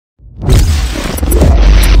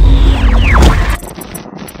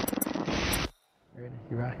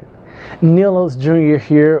Neal Jr.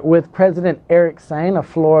 here with President Sain of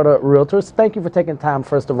Florida Realtors. Thank you for taking time,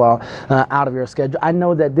 first of all, out of your schedule. I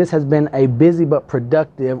know that this has been a busy but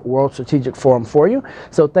productive World Strategic Forum for you,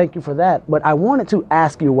 so thank you for that. But I wanted to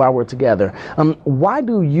ask you while we're together, why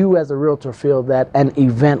do you as a realtor feel that an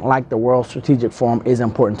event like the World Strategic Forum is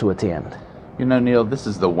important to attend? You know, Neal, this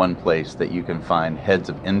is the one place that you can find heads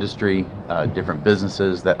of industry, different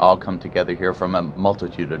businesses that all come together here from a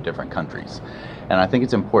multitude of different countries. And I think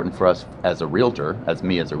it's important for us as a realtor, as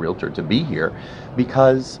me as a realtor, to be here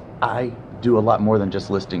because I do a lot more than just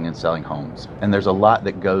listing and selling homes. And there's a lot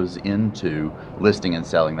that goes into listing and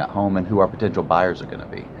selling that home and who our potential buyers are going to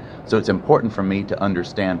be. So it's important for me to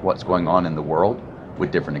understand what's going on in the world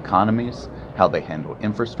with different economies, how they handle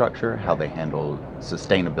infrastructure, how they handle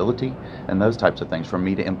sustainability, and those types of things, for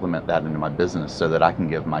me to implement that into my business so that I can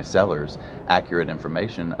give my sellers accurate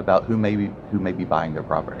information about who may be buying their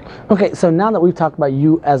property. Okay, so now that we've talked about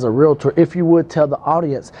you as a realtor, if you would tell the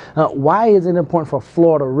audience, why is it important for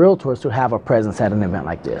Florida Realtors to have a presence at an event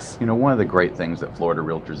like this? You know, one of the great things that Florida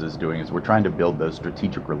Realtors is doing is we're trying to build those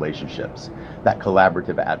strategic relationships, that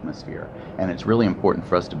collaborative atmosphere, and it's really important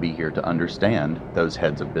for us to be here to understand those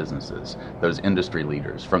heads of businesses, those industry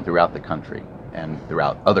leaders from throughout the country and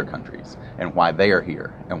throughout other countries, and why they are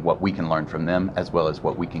here and what we can learn from them, as well as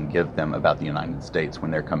what we can give them about the United States when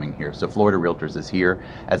they're coming here. So Florida Realtors is here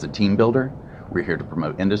as a team builder. We're here to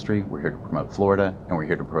promote industry, we're here to promote Florida, and we're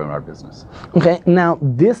here to promote our business. Okay, now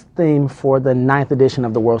this theme for the 9th edition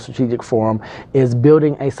of the World Strategic Forum is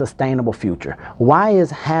building a sustainable future. Why is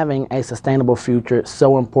having a sustainable future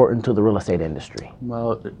so important to the real estate industry?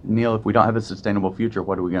 Well, Neal, if we don't have a sustainable future,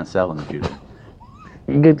 what are we going to sell in the future?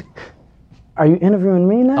 Good. Are you interviewing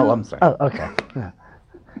me now? Oh, I'm sorry. Oh, okay. Yeah.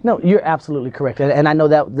 No, you're absolutely correct. And I know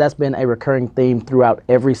that that's been a recurring theme throughout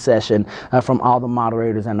every session from all the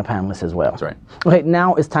moderators and the panelists as well. That's right. Okay,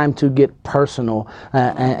 now it's time to get personal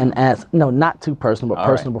and ask, no, not too personal, but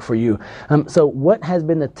personable for you. So what has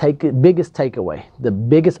been the biggest takeaway, the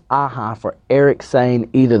biggest aha for Sain,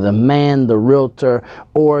 either the man, the realtor,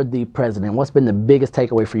 or the president? What's been the biggest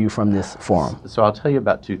takeaway for you from this forum? So I'll tell you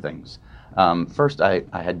about two things. First, I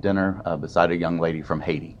had dinner beside a young lady from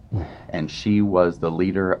Haiti, and she was the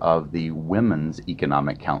leader of the Women's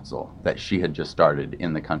Economic Council that she had just started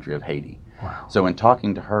in the country of Haiti. Wow. So in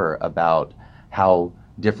talking to her about how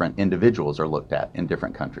different individuals are looked at in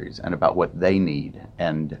different countries and about what they need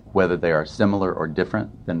and whether they are similar or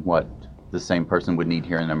different than what the same person would need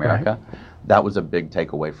here in America, that was a big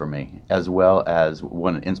takeaway for me, as well as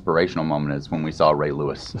one inspirational moment is when we saw Ray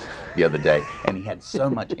Lewis the other day, and he had so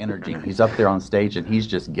much energy. He's up there on stage and he's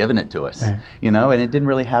just giving it to us, you know, and it didn't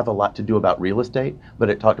really have a lot to do about real estate, but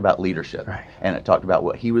it talked about leadership, and it talked about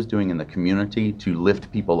what he was doing in the community to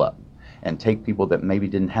lift people up and take people that maybe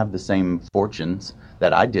didn't have the same fortunes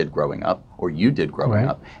that I did growing up or you did growing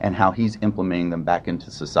up, and how he's implementing them back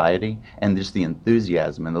into society, and just the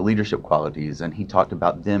enthusiasm and the leadership qualities. And he talked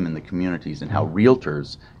about them in the communities and how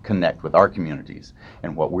realtors connect with our communities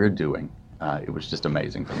and what we're doing. It was just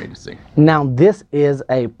amazing for me to see. Now, this is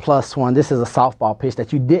a +1. This is a softball pitch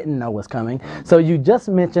that you didn't know was coming. So you just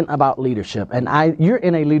mentioned about leadership, and you're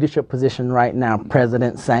in a leadership position right now,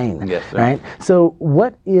 President Sain. Yes, sir. Right? So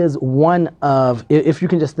what is one of, if you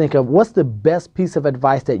can just think of, what's the best piece of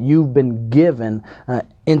advice that you've been given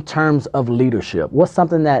in terms of leadership? What's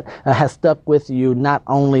something that has stuck with you not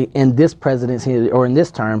only in this presidency or in this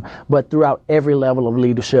term, but throughout every level of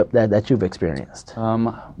leadership that you've experienced?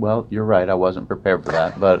 Well, you're right. I wasn't prepared for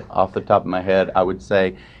that, but off the top of my head, I would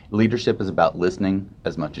say leadership is about listening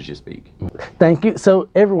as much as you speak. Thank you. So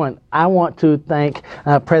everyone, I want to thank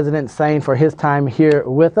President Sain for his time here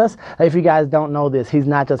with us. If you guys don't know this, he's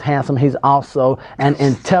not just handsome, he's also an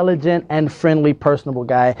intelligent and friendly, personable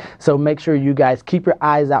guy. So make sure you guys keep your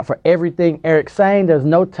eyes out for everything Sain. There's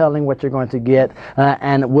no telling what you're going to get,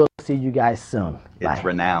 and we'll see you guys soon. It's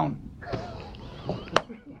renowned.